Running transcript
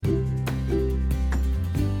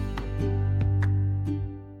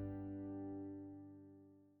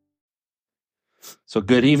So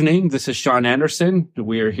good evening. This is Sean Anderson.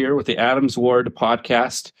 We are here with the Adams Ward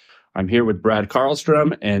podcast. I'm here with Brad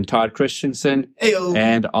Carlstrom and Todd Christensen. Heyo.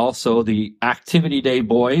 And also the Activity Day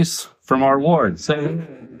boys from our ward.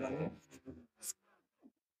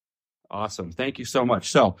 Awesome. Thank you so much.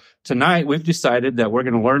 So tonight we've decided that we're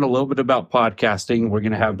going to learn a little bit about podcasting. We're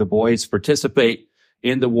going to have the boys participate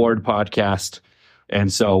in the ward podcast.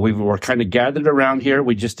 And so we were kind of gathered around here.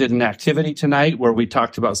 We just did an activity tonight where we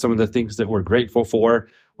talked about some of the things that we're grateful for,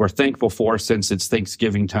 we're thankful for since it's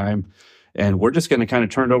Thanksgiving time. And we're just going to kind of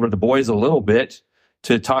turn it over to the boys a little bit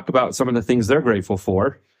to talk about some of the things they're grateful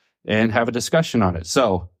for and have a discussion on it.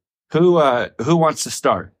 So who wants to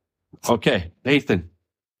start? Okay, Nathan,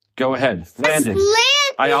 go ahead. Landon.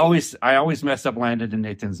 I always mess up Landon and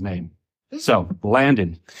Nathan's name. So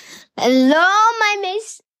Landon. Hello, my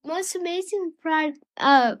most amazing pride,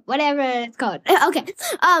 whatever it's called. Okay.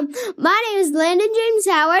 My name is Landon James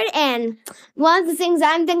Howard, and one of the things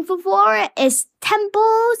I'm thankful for is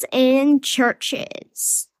temples and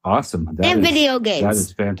churches. Awesome. Video games. That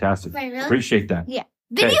is fantastic. Wait, really? Appreciate that. Yeah.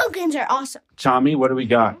 Video games are awesome. Tommy, what do we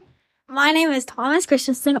got? My name is Thomas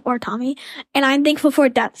Christensen, or Tommy, and I'm thankful for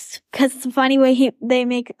ducks because it's a funny way they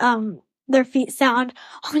make their feet sound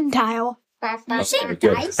on dial. Okay,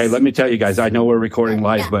 good. Hey, let me tell you guys, I know we're recording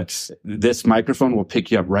live, but this microphone will pick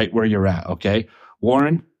you up right where you're at, okay?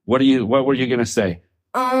 Warren, what were you going to say?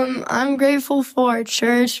 I'm grateful for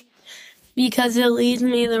church because it leads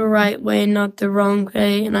me the right way, not the wrong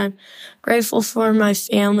way. And I'm grateful for my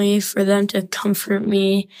family, for them to comfort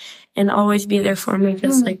me and always be there for me,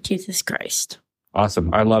 just like Jesus Christ.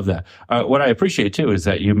 Awesome. I love that. What I appreciate too is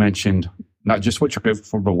that you mentioned not just what you're grateful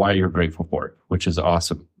for, but why you're grateful for it, which is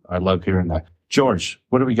awesome. I love hearing that. George,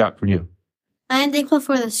 what do we got for you? I'm thankful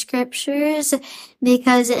for the scriptures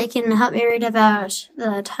because it can help me read about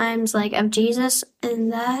the times like of Jesus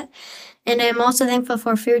and that. And I'm also thankful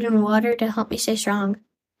for food and water to help me stay strong.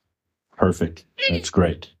 Perfect. That's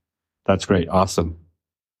great. That's great. Awesome.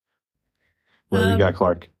 What do you got,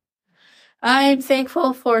 Clark? I'm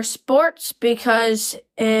thankful for sports because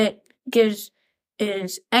it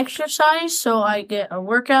is exercise, so I get a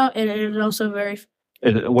workout, and it is also very.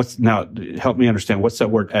 Now? Help me understand. What's that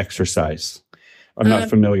word? Exercise. I'm not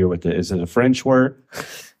familiar with it. Is it a French word?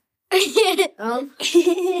 How do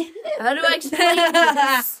I explain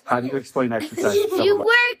this? How do you explain exercise? You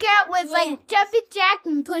work out with like jumping jack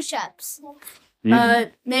and push-ups.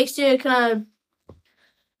 Makes you kind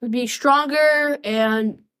of be stronger,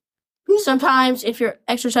 and sometimes if you're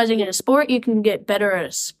exercising in a sport, you can get better at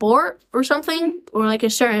a sport or something, or like a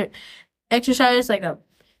certain exercise, like a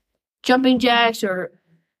jumping jacks or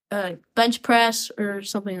bench press or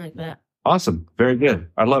something like that. Awesome. Very good.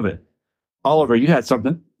 I love it. Oliver, you had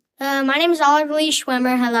something. My name is Oliver Lee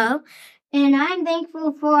Schwimmer. Hello. And I'm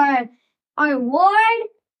thankful for our ward,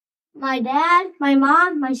 my dad, my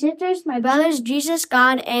mom, my sisters, my brothers, Jesus,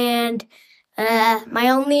 God, and my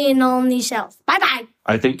only and only self. Bye-bye.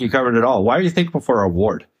 I think you covered it all. Why are you thankful for our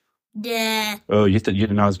award? Yeah. Oh, you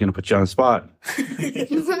didn't know I was going to put you on the spot.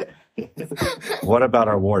 What about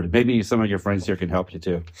our award? Maybe some of your friends here can help you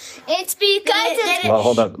too. It's because Well,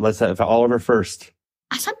 hold up. Let's have Oliver first.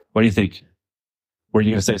 Awesome. What do you think? Were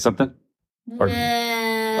you going to say something? Or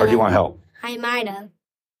do you want help? I might have.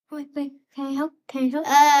 Wait, can I help? Can you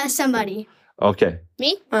help? Somebody. Okay.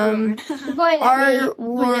 Me? Our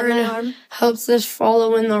word helps us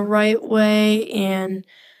follow in the right way and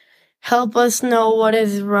help us know what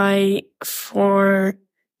is right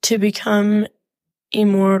to become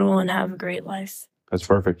immortal and have a great life. That's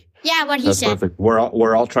perfect. Yeah, what he That's said. perfect.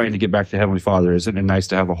 We're all trying to get back to Heavenly Father. Isn't it nice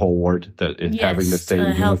to have a whole ward that is having the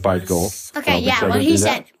same unified goal? Okay, Help each yeah, other what do he that?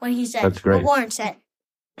 said. What he said. That's great. What Warren said.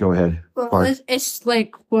 Go ahead. Well, Clark. it's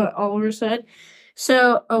like what Oliver said.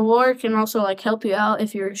 So a ward can also like help you out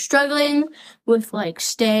if you're struggling with like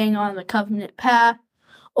staying on the covenant path,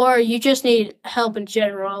 or you just need help in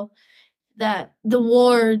general. That the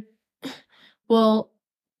ward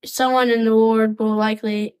someone in the ward will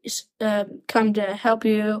likely come to help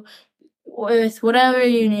you with whatever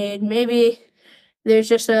you need. Maybe there's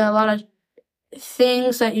just a lot of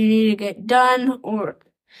things that you need to get done, or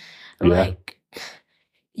like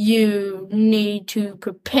you need to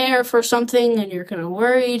prepare for something and you're kind of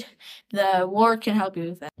worried. The ward can help you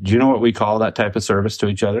with that. Do you know what we call that type of service to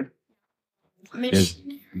each other?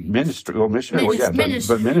 Ministry. Well, missionary. Well, yeah,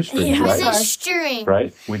 but ministry, Yeah. right? Ministering.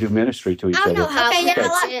 Right? We do ministry to each I don't other. know how. Okay,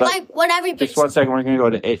 yeah, like what everybody. Just 1 second. We're going to go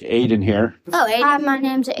to Aiden here. Oh, Aiden. Hi, my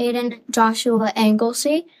name's Aiden Joshua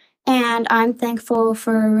Anglesey, and I'm thankful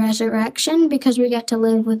for resurrection because we get to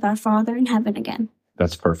live with our Father in heaven again.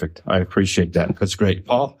 That's perfect. I appreciate that. That's great.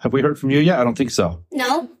 Paul, have we heard from you yet? I don't think so.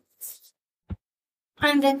 No.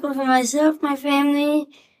 I'm thankful for myself, my family,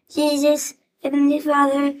 Jesus, Heavenly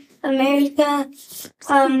Father, America,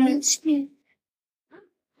 for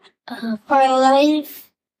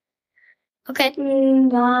life. Okay.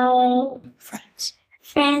 My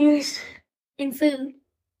friends, and food.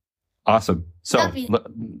 Awesome. So Love you.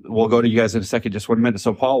 we'll go to you guys in a second. Just 1 minute.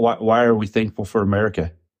 So, Paul, why are we thankful for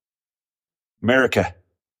America? America.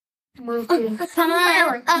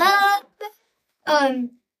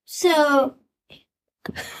 So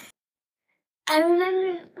I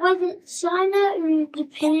remember, was it China or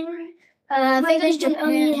Japan? I think it's Japan.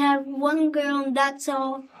 Only have one girl, and that's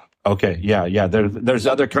all. Okay. Yeah. There's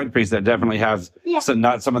other countries that definitely have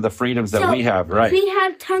not some of the freedoms that we have, right? We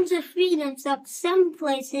have tons of freedoms that some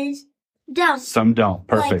places don't. Some don't.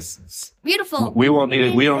 Perfect. Beautiful. We don't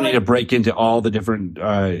need to break into all the different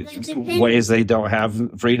ways they don't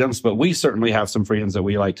have freedoms, but we certainly have some freedoms that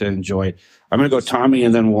we like to enjoy. I'm going to go Tommy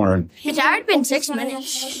and then Warren. It's already been 6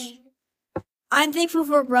 minutes. I'm thankful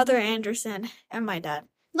for Brother Anderson and my dad.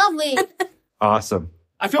 Lovely. Awesome.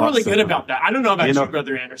 I feel really good about that. I don't know about You know-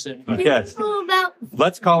 Brother Anderson. But Yes. About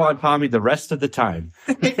Let's call on Tommy the rest of the time.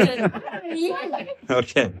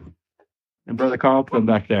 Okay. And Brother Carl, come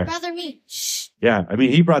back there. Brother me. Yeah. I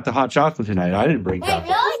mean, he brought the hot chocolate tonight. I didn't bring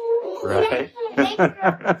chocolate. Right.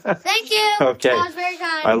 Thank you. Okay. That was very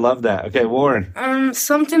kind. I love that. Okay, Warren.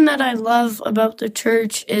 Something that I love about the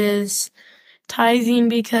church is tithing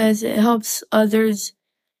because it helps others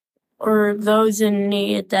or those in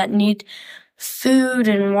need that need food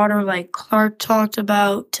and water, like Clark talked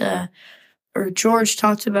about, or George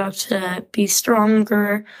talked about, to be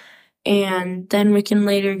stronger, and then we can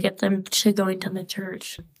later get them to going to the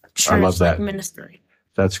church. I love that. like ministry.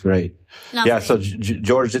 That's great. Yeah, so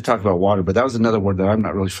George did talk about water, but that was another word that I'm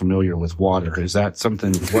not really familiar with. Water. Is that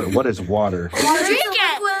something? What is water?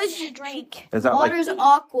 Drink. Is that Water's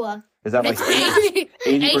aqua. Is that like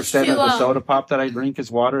 80% of the soda pop that I drink is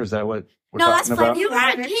water? Is that what we're talking about? you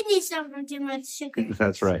have kidney stone from too much sugar.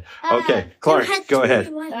 That's right. Okay, Clark, go ahead.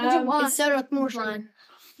 It's soda with more fun.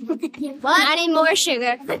 I need more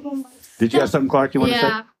sugar. Did you have something, Clark, you want to say?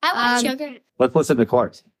 I want sugar. Let's listen to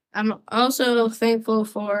Clark. I'm also thankful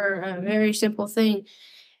for a very simple thing.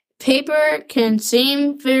 Paper can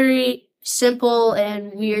seem very simple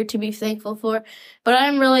and weird to be thankful for, but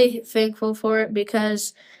I'm really thankful for it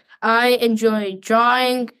because I enjoy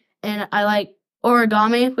drawing and I like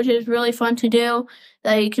origami, which is really fun to do.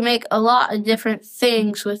 That you can make a lot of different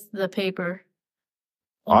things with the paper.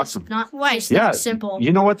 Awesome. Not just Yeah. simple.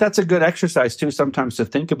 You know what? That's a good exercise too. Sometimes to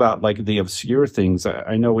think about like the obscure things.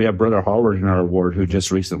 I know we have Brother Howard in our ward who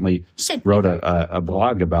just recently wrote a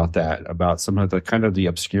blog about that, about some of the kind of the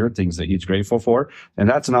obscure things that he's grateful for. And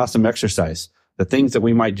that's an awesome exercise. The things that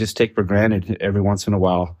we might just take for granted every once in a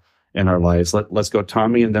while in our lives. Let's go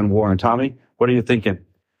Tommy and then Warren. Tommy, what are you thinking?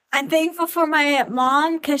 I'm thankful for my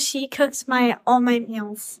mom because she cooks all my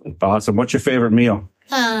meals. Awesome. What's your favorite meal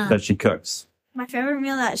that she cooks? My favorite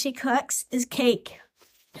meal that she cooks is cake.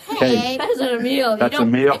 Okay. That's a meal. That's a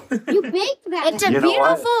meal. You baked that. It's a You know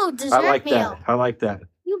what? beautiful dessert I like meal. that. I like that.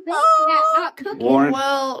 You baked that, not cooking. Warren?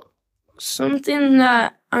 Well, something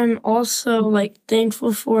that I'm also like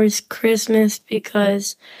thankful for is Christmas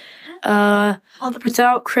because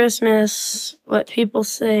without Christmas, what people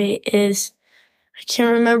say is, I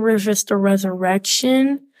can't remember if it's the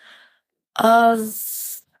resurrection of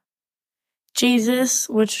Jesus,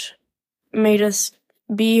 which made us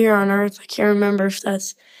be here on earth. I can't remember if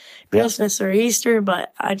that's Christmas or Easter,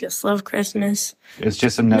 but I just love Christmas. It's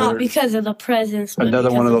just Not another because of the presents, but another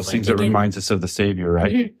because one of of, those like, things that the gift. reminds us of the Savior,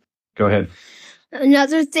 right? Go ahead.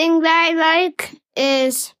 Another thing that I like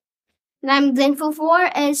is that I'm thankful for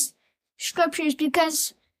is scriptures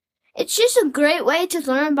because it's just a great way to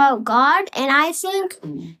learn about God, and I think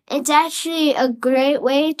it's actually a great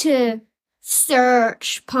way to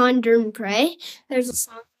search, ponder, and pray. There's a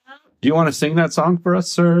song. Do you want to sing that song for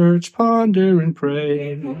us? Search, ponder, and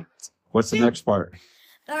pray. What's the next part?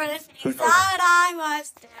 Okay, wait. Go.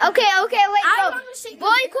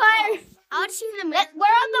 Boy choir. I'll sing them. We're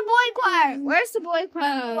on the boy choir. Where's the boy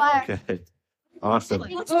choir? Okay. Awesome.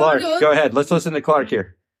 Clark, go ahead. Let's listen to Clark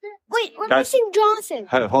here. Wait, we're Guys. missing Johnson.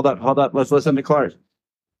 Hold up. Let's listen to Clark.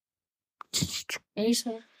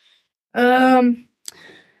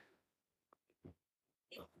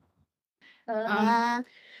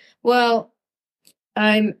 Well,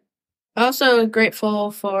 I'm also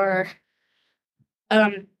grateful for,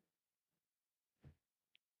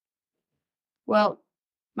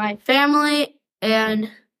 my family,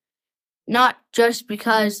 and not just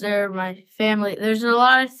because they're my family. There's a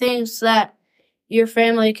lot of things that your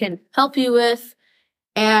family can help you with,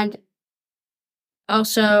 and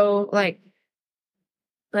also, like,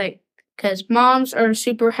 like, because moms are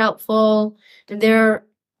super helpful and they're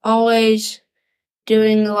always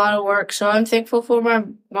doing a lot of work. So I'm thankful for my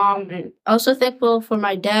mom and also thankful for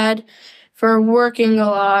my dad for working a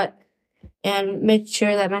lot and making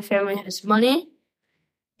sure that my family has money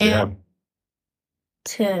and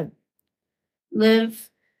to live.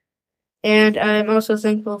 And I'm also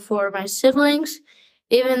thankful for my siblings,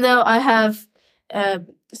 even though I have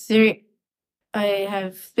three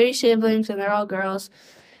siblings and they're all girls.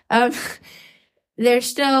 They're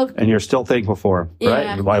still, And you're still thankful for them,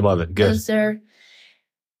 right? Yeah. I love it. Good.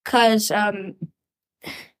 Because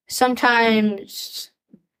sometimes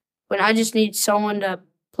when I just need someone to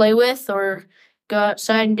play with or go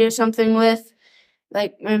outside and do something with,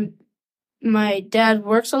 like my dad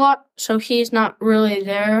works a lot, so he's not really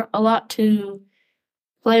there a lot to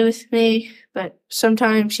play with me, but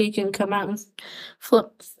sometimes he can come out and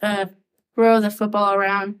throw the football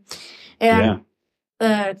around. And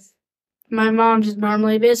my mom's is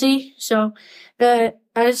normally busy, so I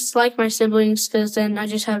just like my siblings because then I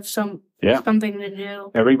just have something to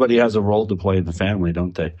do. Everybody has a role to play in the family,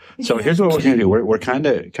 don't they? So here's what we're going to do. We're kind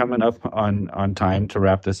of coming up on time to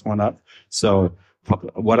wrap this one up. So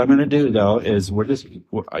what I'm going to do, though, is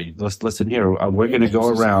let's listen here. We're going to go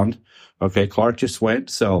around. Okay, Clark just went.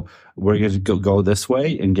 So we're going to go this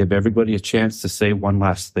way and give everybody a chance to say one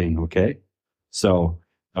last thing, okay? So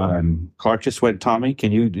Clark just went. Tommy, do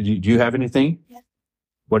you have anything? Yeah.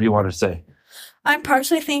 What do you want to say? I'm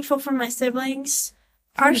partially thankful for my siblings,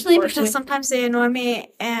 partially because sometimes they annoy me,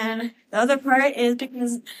 and the other part is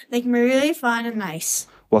because they can be really fun and nice.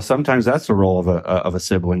 Well, sometimes that's the role of a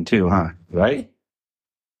sibling too, huh? Right?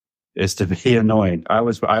 Is to be annoying. I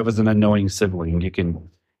was an annoying sibling. You can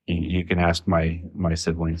ask my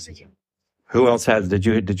siblings. Who else did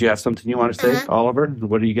you have something you want to say, Oliver?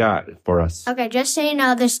 What do you got for us? Okay, just so you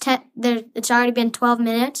know, it's already been 12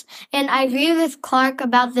 minutes. And I agree with Clark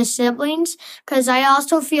about the siblings, because I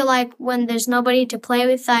also feel like when there's nobody to play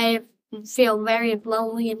with, I feel very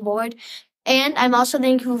lonely and bored. And I'm also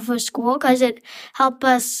thankful for school, because it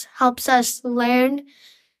helps us learn.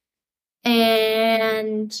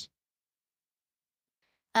 And,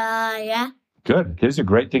 yeah. Good. These are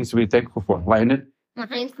great things to be thankful for. Landon? I'm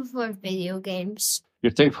thankful for video games.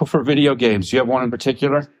 You're thankful for video games. Do you have one in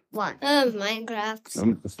particular? What? Minecraft.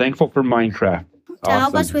 I'm thankful for Minecraft. To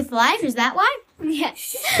help us with life, is that why?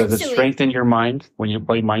 Yes. Does it strengthen your mind when you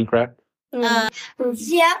play Minecraft? Yeah.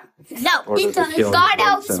 No, Or does it kill God your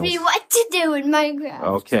helps cells? me what to do in Minecraft.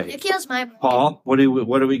 Okay. It kills my brain. Paul, what do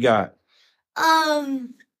we got?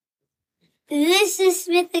 This is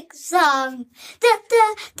Mythic song.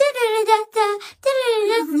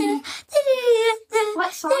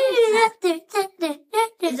 What song is that?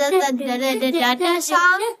 Is that the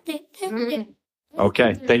song?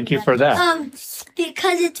 Okay, thank you for that.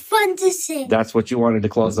 Because it's fun to sing. That's what you wanted to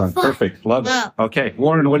close on. Perfect. Love it. Okay,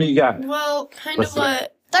 Warren, what do you got? Well, kind What's of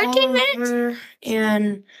what 13 minutes? Oliver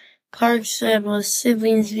and Clark said was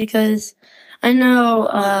siblings, because I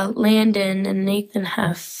know Landon and Nathan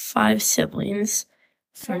have 5 siblings,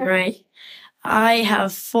 right? I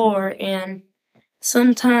have 4, and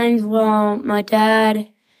sometimes while my dad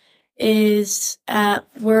is at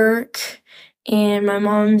work and my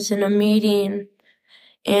mom's in a meeting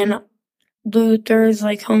and Luther's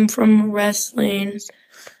like home from wrestling,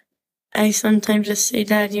 I sometimes just say,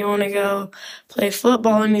 Dad, you want to go play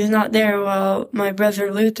football? And he's not there. Well, my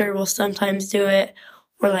brother Luther will sometimes do it.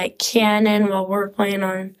 Or like Cannon while we're playing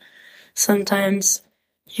on. Sometimes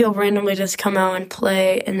he'll randomly just come out and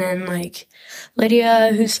play. And then like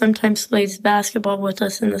Lydia, who sometimes plays basketball with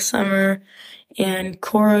us in the summer. And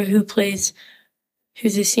Cora, who's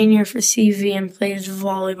a senior for CV and plays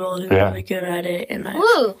volleyball, who's really good at it. And I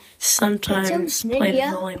sometimes play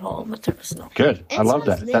volleyball with her. So. Good. I love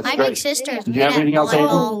that. That's My great. big sister. Do you have anything else,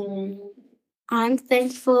 Aiden? I'm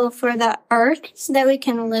thankful for the earth so that we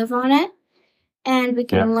can live on it and we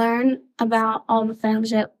can learn about all the things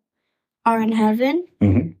that are in heaven,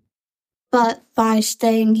 but by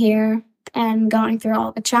staying here and going through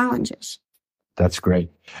all the challenges. That's great.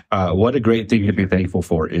 What a great thing to be thankful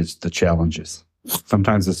for is the challenges.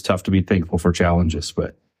 Sometimes it's tough to be thankful for challenges,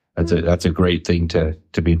 but that's a great thing to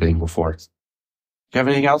be thankful for. Do you have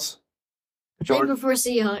anything else, Jordan? Thankful for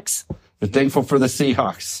Seahawks. You're thankful for the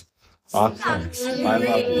Seahawks. Awesome. I love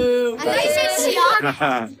it. I thought you said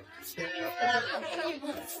Seahawks.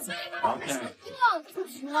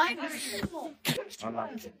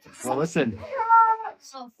 Well, listen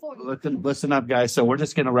up, guys. So we're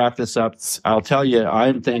just going to wrap this up. I'll tell you,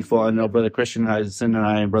 I'm thankful. I know Brother Christian and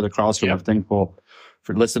I and Brother Carlson are thankful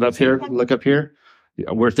for. Listen up here. Look up here.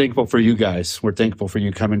 we're thankful for you guys. We're thankful for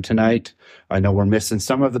you coming tonight. I know we're missing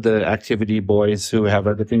some of the activity boys who have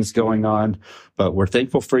other things going on, but we're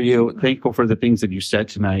thankful for you, thankful for the things that you said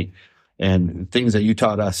tonight and things that you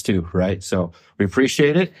taught us too, right? So we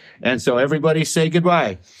appreciate it. And so everybody say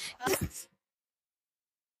goodbye.